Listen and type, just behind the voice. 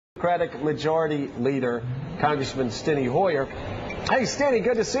Democratic Majority Leader, Congressman Steny Hoyer. Hey, Steny,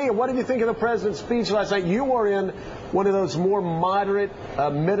 good to see you. What did you think of the president's speech last night? You were in one of those more moderate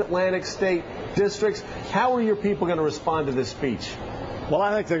mid-Atlantic state districts. How are your people going to respond to this speech? Well,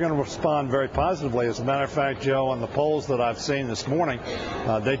 I think they're going to respond very positively. As a matter of fact, Joe, on the polls that I've seen this morning,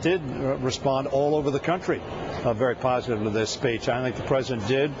 they did respond all over the country very positive to this speech. I think the president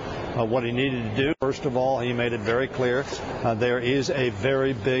did what he needed to do. First of all, he made it very clear there is a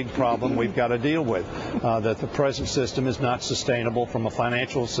very big problem we've got to deal with, that the present system is not sustainable from a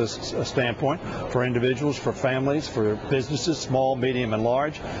financial standpoint for individuals, for families, for businesses, small, medium, and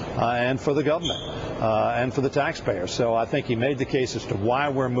large, and for the government and for the taxpayers. So I think he made the case as to why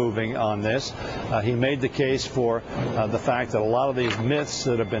we're moving on this. He made the case for the fact that a lot of these myths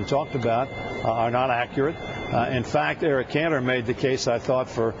that have been talked about are not accurate. In fact, Eric Cantor made the case, I thought,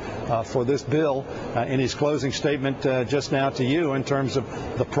 for this bill in his closing statement just now to you in terms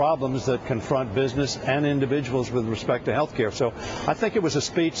of the problems that confront business and individuals with respect to health care. So I think it was a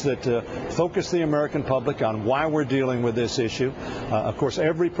speech that focused the American public on why we're dealing with this issue. Of course,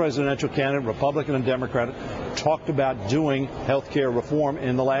 every presidential candidate, Republican and Democrat, talked about doing health care reform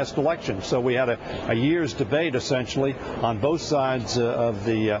in the last election. So we had a year's debate, essentially, on both sides of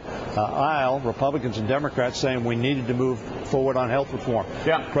the aisle, Republicans and Democrats, saying we needed to move forward on health reform.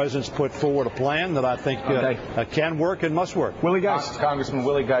 Yeah. The president's put forward a plan that I think can work and must work. Willie Geist. Congressman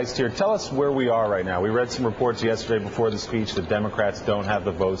Willie Geist here. Tell us where we are right now. We read some reports yesterday before the speech that Democrats don't have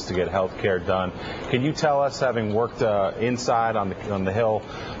the votes to get health care done. Can you tell us, having worked inside on the Hill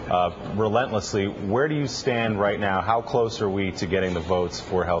relentlessly, where do you stand right now? How close are we to getting the votes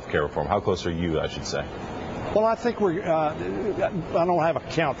for health care reform? How close are you, I should say? Well, I think I don't have a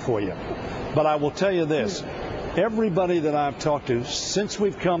count for you, but I will tell you this. Everybody that I've talked to since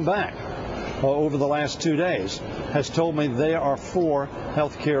we've come back over the last 2 days has told me they are for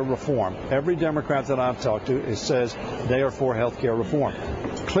health care reform. Every Democrat that I've talked to says they are for health care reform.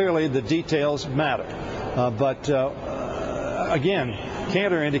 Clearly, the details matter. But again,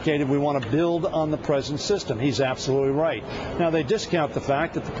 Cantor indicated we want to build on the present system. He's absolutely right. Now, they discount the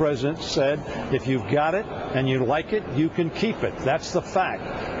fact that the president said if you've got it and you like it, you can keep it. That's the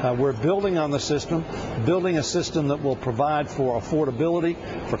fact. We're building on the system, building a system that will provide for affordability,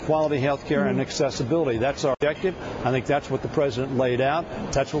 for quality health care and accessibility. That's our objective. I think that's what the president laid out.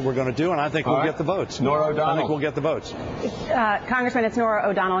 That's what we're going to do, and I think we'll get the votes. Nora O'Donnell. I think we'll get the votes. Congressman, it's Nora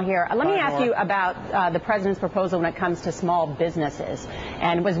O'Donnell here. Let me ask you about the president's proposal when it comes to small businesses.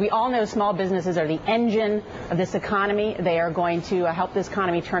 And as we all know, small businesses are the engine of this economy. They are going to help this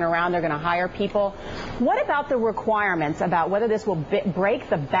economy turn around. They're going to hire people. What about the requirements about whether this will break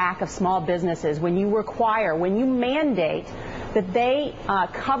the back of small businesses when you mandate that they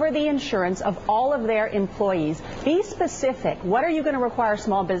cover the insurance of all of their employees? Be specific. What are you going to require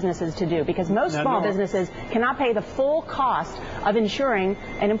small businesses to do? Because most small businesses cannot pay the full cost of insuring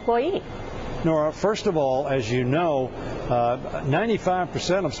an employee. Nora, first of all, as you know,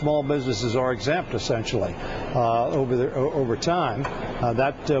 95% of small businesses are exempt, essentially, over time.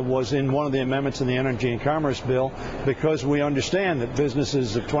 That was in one of the amendments in the Energy and Commerce Bill, because we understand that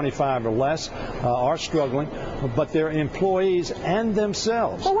businesses of 25 or less are struggling, but their employees and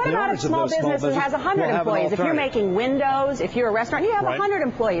themselves. Well, what about if small business has 100 employees? If you're making windows, if you're a restaurant, you have 100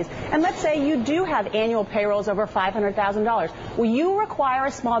 employees. And let's say you do have annual payrolls over $500,000. Will you require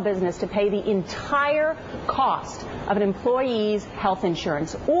a small business to pay the entire cost of an employee's health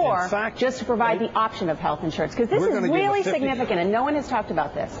insurance, or just to provide the option of health insurance? Because this is really significant, and no one has talked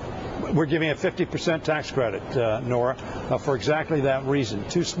about this. We're giving a 50% tax credit, Nora, for exactly that reason,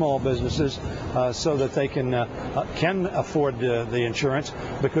 to small businesses, so that they can afford the insurance,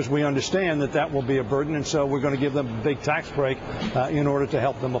 because we understand that that will be a burden, and so we're going to give them a big tax break in order to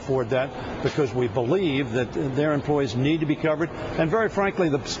help them afford that, because we believe that their employees need to be covered. And very frankly,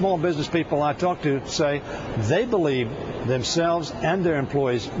 the small business people I talk to say they believe themselves and their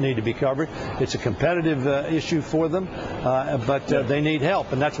employees need to be covered. It's a competitive issue for them, but they need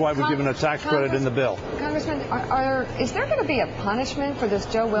help, and that's why we're giving a tax credit in the bill. Congressman, is there going to be a punishment for this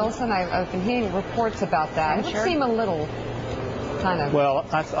Joe Wilson? I've been hearing reports about that. It would seem a little kind of... Well,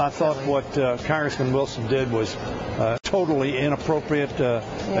 I thought what Congressman Wilson did was totally inappropriate,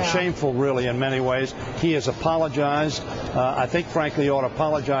 shameful, really, in many ways. He has apologized. I think, frankly, he ought to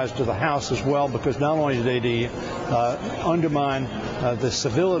apologize to the House as well, because not only did he undermine the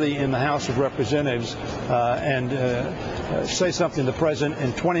civility in the House of Representatives and say something to the President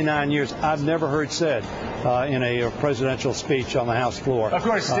in 29 years I've never heard said. in a presidential speech on the House floor. Of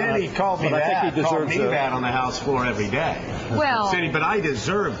course, Steny called me but I think he called deserves me that on the House floor every day. Well, Steny, but I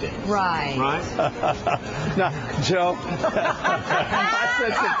deserved it. right. Right? Now, Joe, I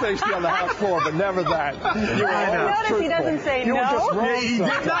said some things to you on the House floor, but never that. You were always Notice truthful. he doesn't say You were no. just wrong. You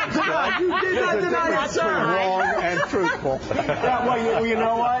did not deny. You did not There's a deny it, difference between sir. wrong and truthful. Yeah, well, you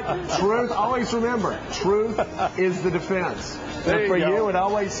know what? Truth, always remember, truth is the defense. There And for you go. you, it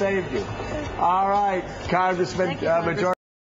always saved you. All right, Congressman, Majority.